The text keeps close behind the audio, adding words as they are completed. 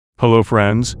Hello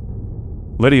friends!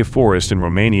 Letea Forest in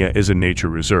Romania is a nature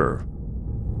reserve.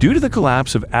 Due to the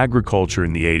collapse of agriculture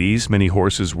in the 80s, many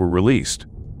horses were released.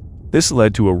 This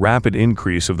led to a rapid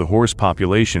increase of the horse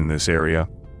population in this area.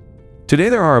 Today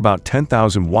there are about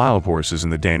 10,000 wild horses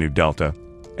in the Danube Delta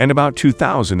and about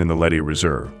 2,000 in the Letea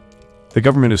Reserve. The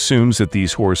government assumes that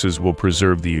these horses will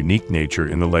preserve the unique nature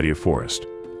in the Letea Forest,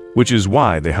 which is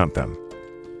why they hunt them.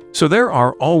 So there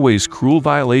are always cruel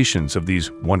violations of these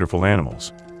wonderful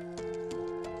animals.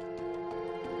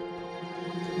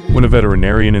 When a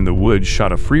veterinarian in the woods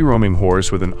shot a free-roaming horse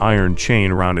with an iron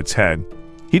chain around its head,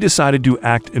 he decided to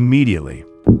act immediately.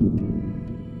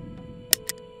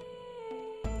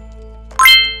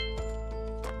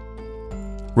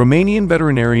 Romanian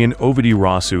veterinarian Ovidiu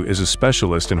Rosu is a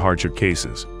specialist in hardship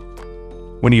cases.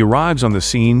 When he arrives on the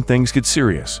scene, things get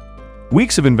serious.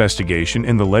 Weeks of investigation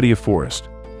in the Letea Forest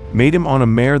made him on a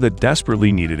mare that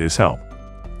desperately needed his help.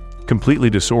 Completely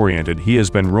disoriented, he has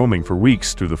been roaming for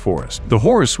weeks through the forest. The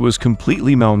horse was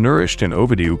completely malnourished, and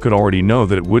Ovidiu could already know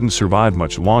that it wouldn't survive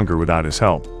much longer without his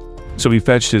help. So he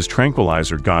fetched his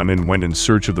tranquilizer gun and went in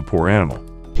search of the poor animal.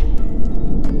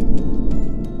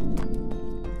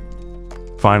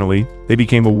 Finally, they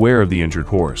became aware of the injured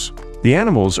horse. The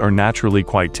animals are naturally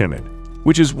quite timid,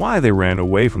 which is why they ran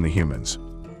away from the humans.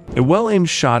 A well-aimed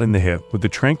shot in the hip with the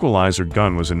tranquilizer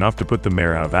gun was enough to put the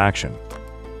mare out of action.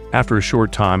 After a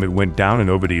short time, it went down and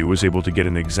Ovidiu was able to get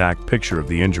an exact picture of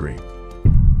the injury.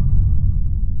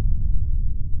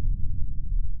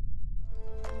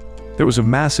 There was a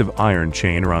massive iron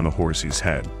chain around the horse's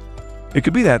head. It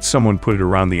could be that someone put it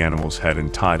around the animal's head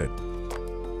and tied it.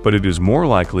 But it is more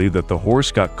likely that the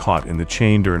horse got caught in the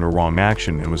chain during a wrong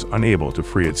action and was unable to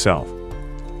free itself.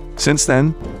 Since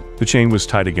then, the chain was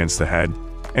tied against the head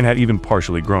and had even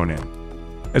partially grown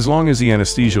in. As long as the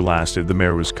anesthesia lasted, the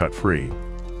mare was cut free.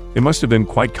 It must have been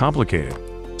quite complicated,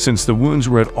 since the wounds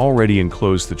had already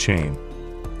enclosed the chain.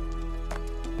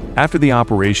 After the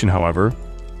operation, however,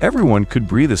 everyone could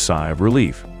breathe a sigh of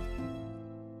relief.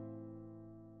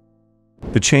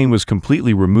 The chain was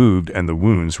completely removed and the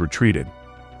wounds were treated.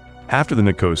 After the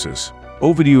necrosis,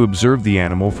 Ovidiu observed the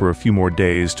animal for a few more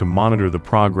days to monitor the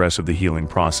progress of the healing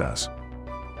process.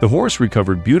 The horse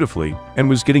recovered beautifully and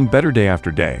was getting better day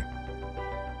after day.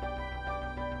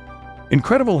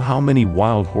 Incredible how many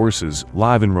wild horses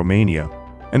live in Romania,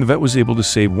 and the vet was able to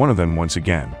save one of them once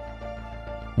again.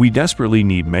 We desperately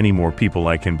need many more people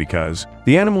like him because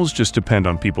the animals just depend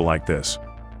on people like this,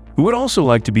 who would also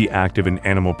like to be active in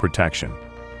animal protection.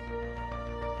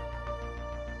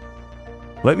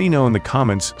 Let me know in the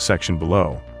comments section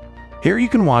below. Here you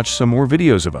can watch some more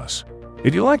videos of us.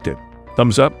 If you liked it,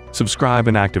 thumbs up, subscribe,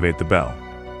 and activate the bell.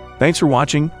 Thanks for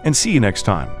watching, and see you next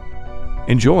time.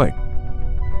 Enjoy!